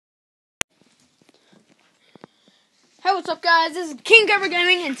Hey, what's up, guys? This is King Cobra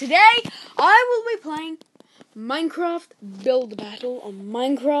Gaming, and today I will be playing Minecraft Build Battle on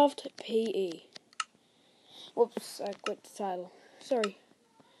Minecraft PE. Whoops, I clicked the title. Sorry.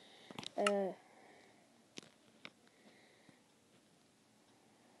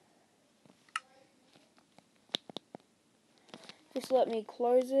 Just let me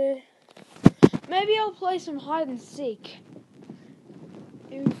close it. Maybe I'll play some hide and seek.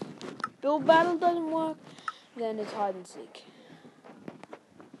 If Build Battle doesn't work, then it's hide and seek.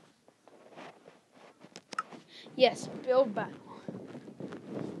 Yes, Build Battle.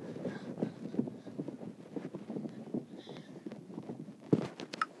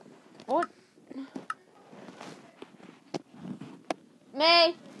 What?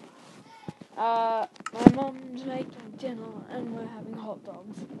 Me? My mom's making dinner and we're having hot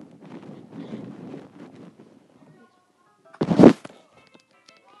dogs.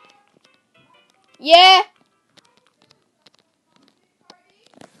 Yeah!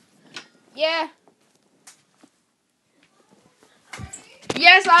 Yeah!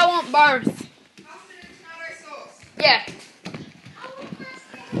 Yes, I want both. Yeah.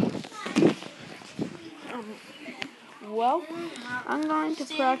 Well, I'm going to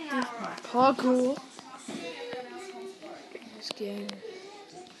practice my parkour in this game.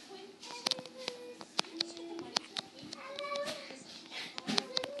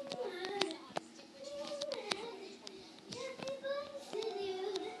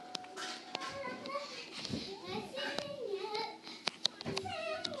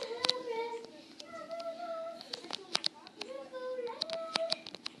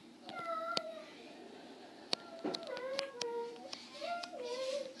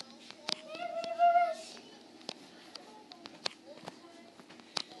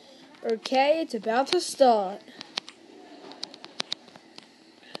 Okay, it's about to start.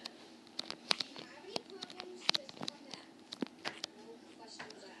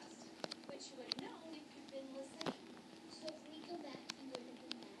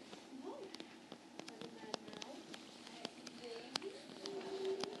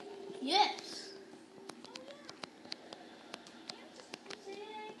 Yes.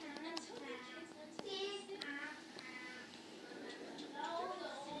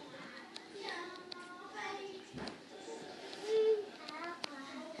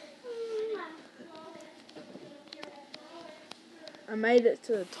 I made it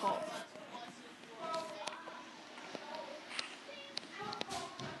to the top.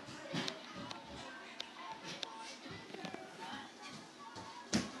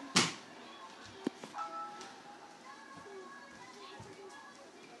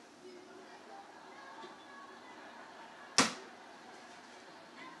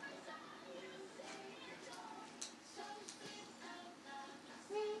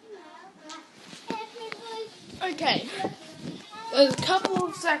 Okay, there's a couple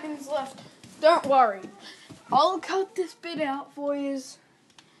of seconds left. Don't worry. I'll cut this bit out for you so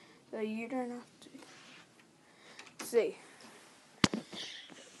you don't have to see.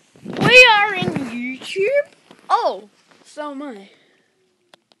 We are in YouTube. Oh, so am I.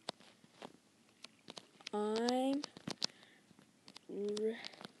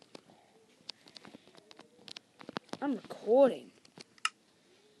 I'm recording.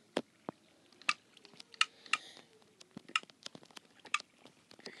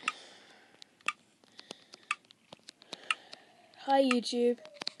 Hi, YouTube.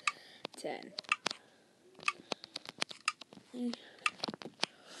 10.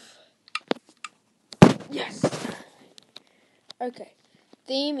 Yes. Okay.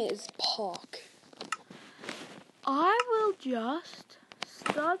 Theme is park. I will just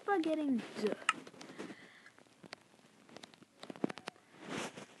start by getting dirt.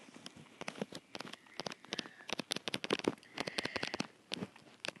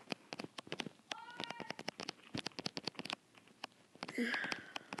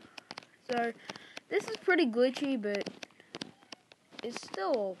 So, this is pretty glitchy, but it's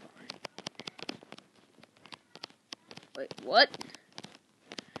still all fine. Wait, what?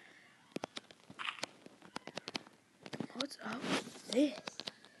 What's up with this? It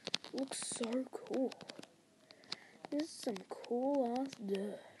looks so cool. This is some cool ass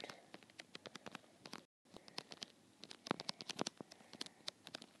dirt.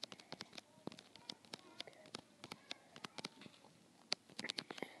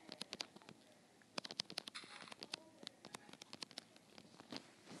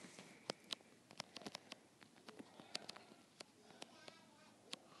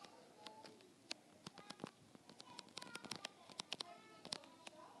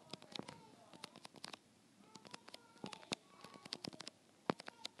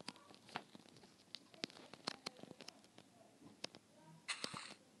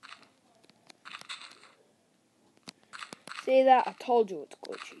 See that? I told you it's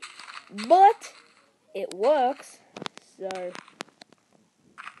glitchy. But it works. So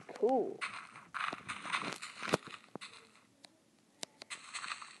cool.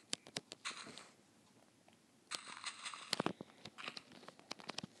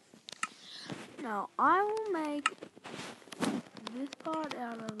 Now I will make this part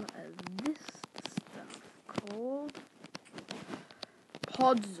out of this stuff called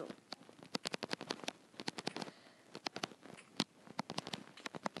Podzol.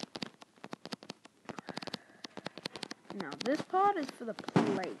 Now this part is for the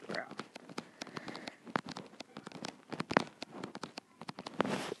playground.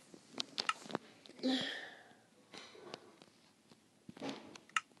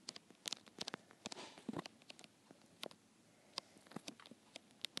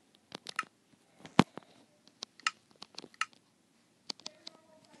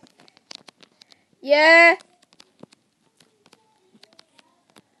 Yeah.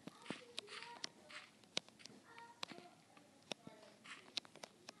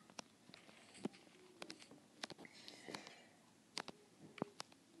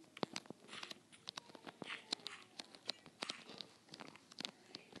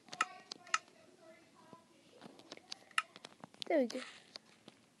 There we go.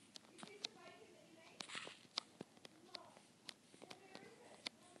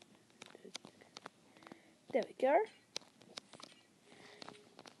 There we go.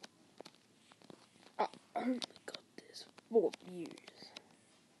 I only got this 4 views.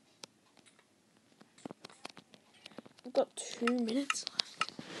 I've got 2 minutes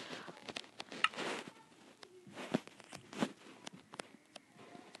left.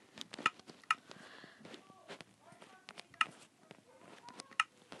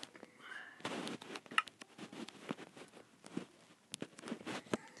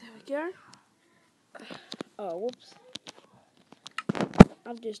 There we go. Oh, whoops.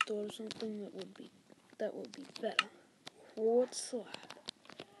 I've just thought of something that would be better. Quartz slab.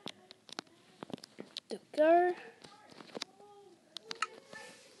 There we go.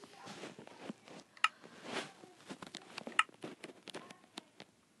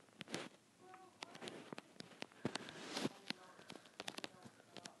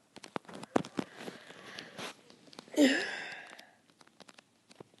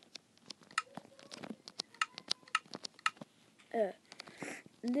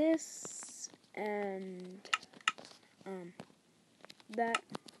 This and that.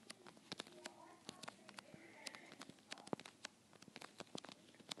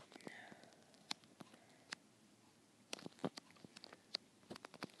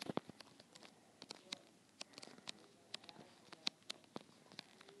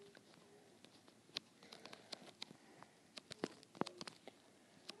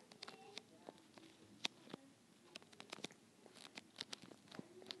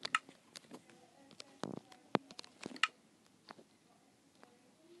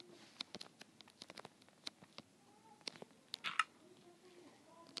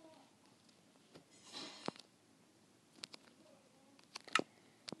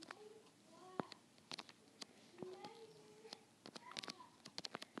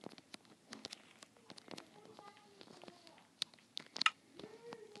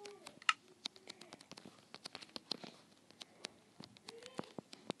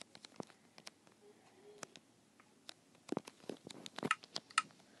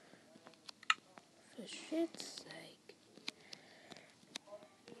 For shit's sake.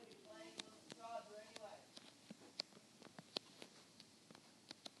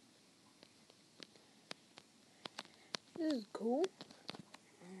 This is cool.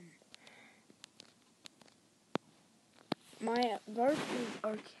 My vote is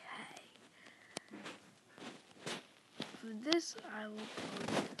okay. For this, I will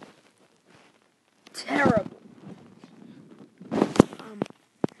vote terrible.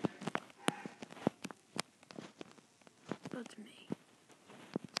 That's me.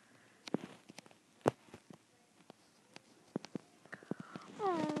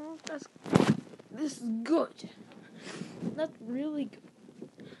 Oh, this is good. That's really good.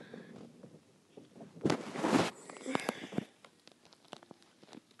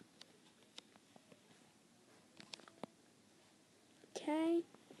 Okay.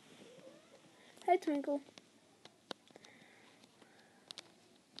 Hey, Twinkle.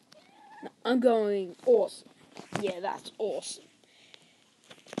 No, I'm going awesome. Yeah, that's awesome.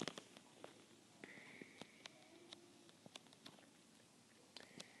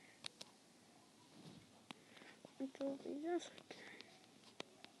 That's okay.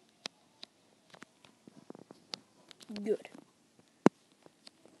 Good.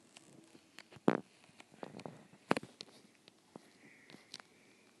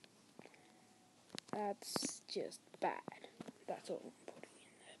 just bad. That's all I'm putting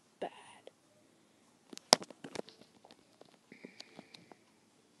in there. Bad.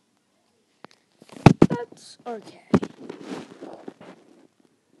 That's okay.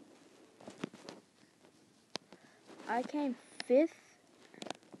 I came 5th.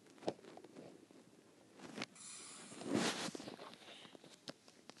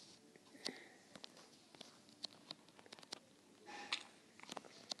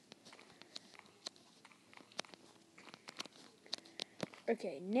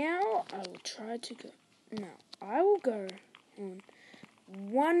 Okay, now I will try to go. Now I will go on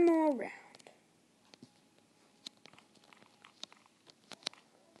one more round.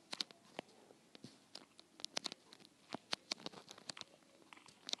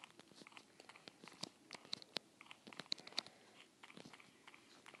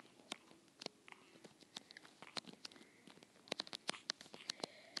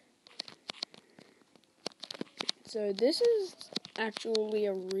 So this is actually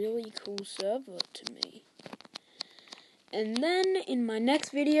a really cool server to me. And then in my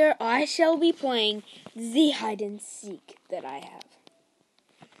next video, I shall be playing the hide and seek that I have.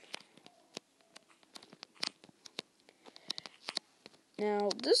 Now,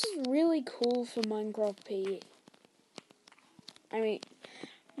 this is really cool for Minecraft PE. I mean,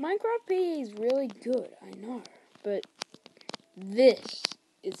 Minecraft PE is really good, I know, but this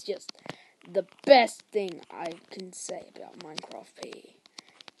is just the best thing I can say about Minecraft PE.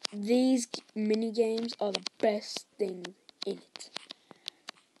 These mini games are the best thing in it.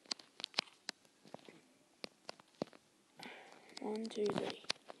 1, 2, 3.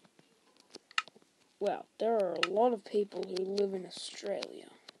 Well, there are a lot of people who live in Australia.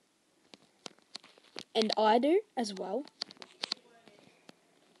 And I do as well.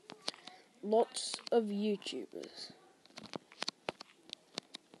 Lots of YouTubers.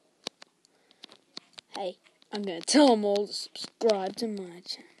 Hey, I'm going to tell them all to subscribe to my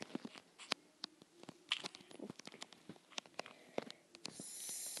channel.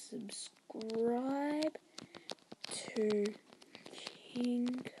 Subscribe to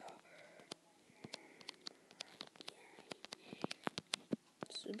King.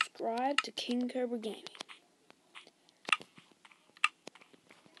 Subscribe to King Cobra Gaming.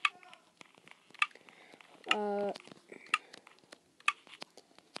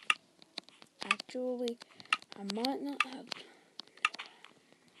 Actually, I might not have.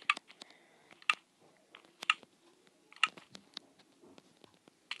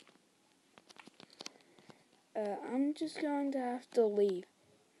 I'm just going to have to leave.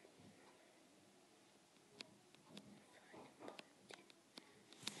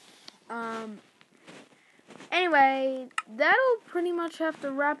 Anyway, that'll pretty much have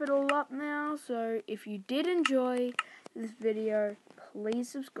to wrap it all up now. So if you did enjoy this video, please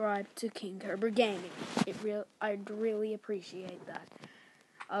subscribe to King Cobra Gaming. I'd really appreciate that.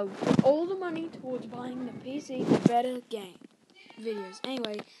 I'll put all the money towards buying the PC for better game videos.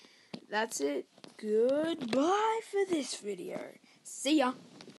 Anyway, that's it. Goodbye for this video. See ya.